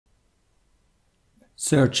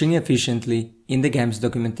Searching efficiently in the GAMS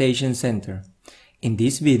Documentation Center. In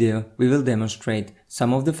this video, we will demonstrate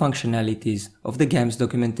some of the functionalities of the GAMS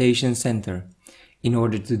Documentation Center. In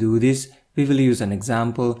order to do this, we will use an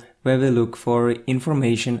example where we look for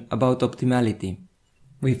information about optimality.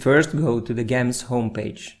 We first go to the GAMS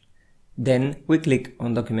homepage. Then we click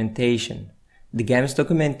on Documentation. The GAMS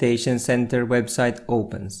Documentation Center website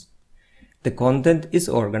opens. The content is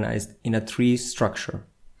organized in a tree structure.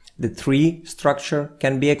 The tree structure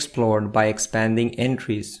can be explored by expanding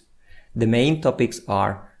entries. The main topics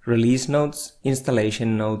are release notes,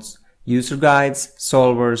 installation notes, user guides,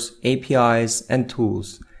 solvers, APIs, and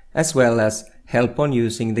tools, as well as help on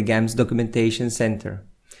using the GAMS Documentation Center.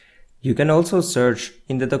 You can also search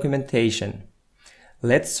in the documentation.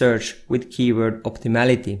 Let's search with keyword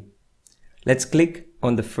optimality. Let's click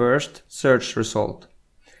on the first search result.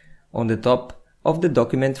 On the top of the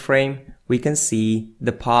document frame, we can see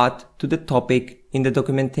the path to the topic in the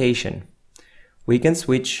documentation. We can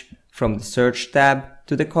switch from the Search tab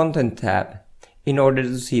to the Content tab in order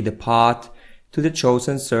to see the path to the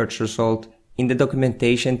chosen search result in the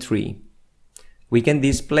documentation tree. We can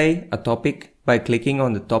display a topic by clicking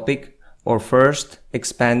on the topic or first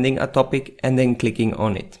expanding a topic and then clicking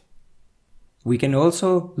on it. We can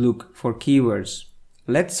also look for keywords.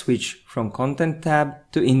 Let's switch from Content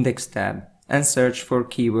tab to Index tab and search for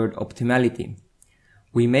keyword optimality.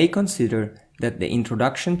 We may consider that the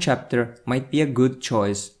introduction chapter might be a good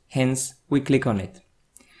choice, hence we click on it.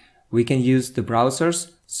 We can use the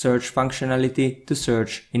browser's search functionality to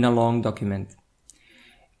search in a long document.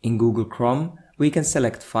 In Google Chrome, we can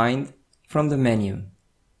select Find from the menu.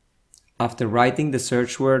 After writing the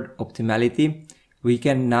search word optimality, we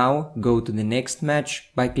can now go to the next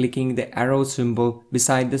match by clicking the arrow symbol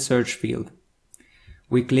beside the search field.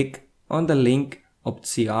 We click on the link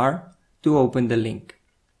OptCR to open the link.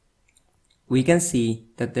 We can see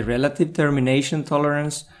that the relative termination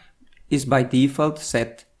tolerance is by default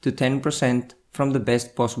set to 10% from the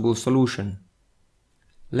best possible solution.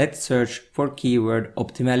 Let's search for keyword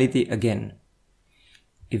optimality again.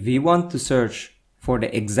 If we want to search for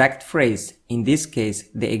the exact phrase, in this case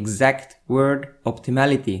the exact word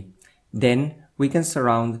optimality, then we can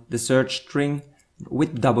surround the search string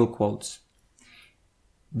with double quotes.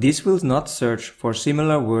 This will not search for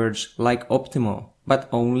similar words like optimal, but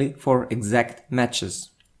only for exact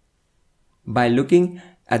matches. By looking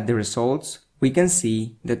at the results, we can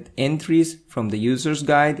see that entries from the user's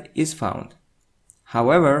guide is found.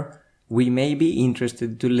 However, we may be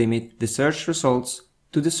interested to limit the search results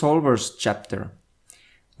to the solvers chapter.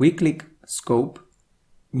 We click Scope,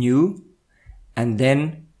 New, and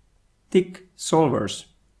then tick Solvers.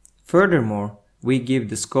 Furthermore, we give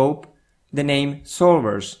the scope the name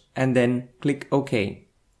Solvers and then click OK.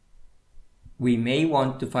 We may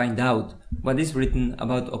want to find out what is written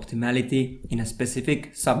about optimality in a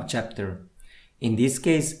specific subchapter. In this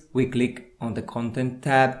case, we click on the Content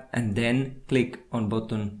tab and then click on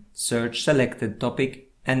button Search selected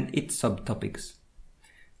topic and its subtopics.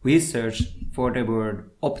 We search for the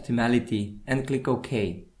word optimality and click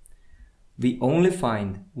OK. We only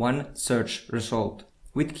find one search result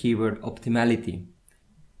with keyword optimality.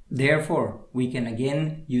 Therefore, we can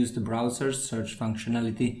again use the browser's search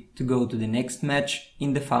functionality to go to the next match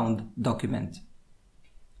in the found document.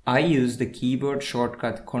 I use the keyboard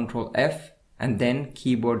shortcut Ctrl F and then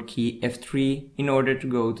keyboard key F3 in order to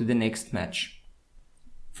go to the next match.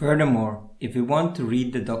 Furthermore, if we want to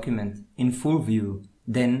read the document in full view,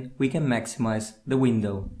 then we can maximize the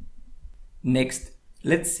window. Next,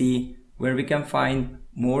 let's see where we can find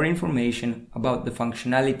more information about the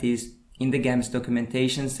functionalities in the GAMS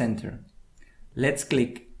Documentation Center. Let's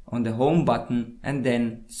click on the Home button and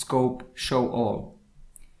then Scope Show All.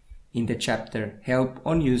 In the chapter Help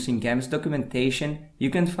on Using GAMS Documentation,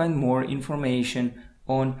 you can find more information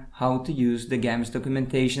on how to use the GAMS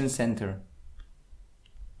Documentation Center.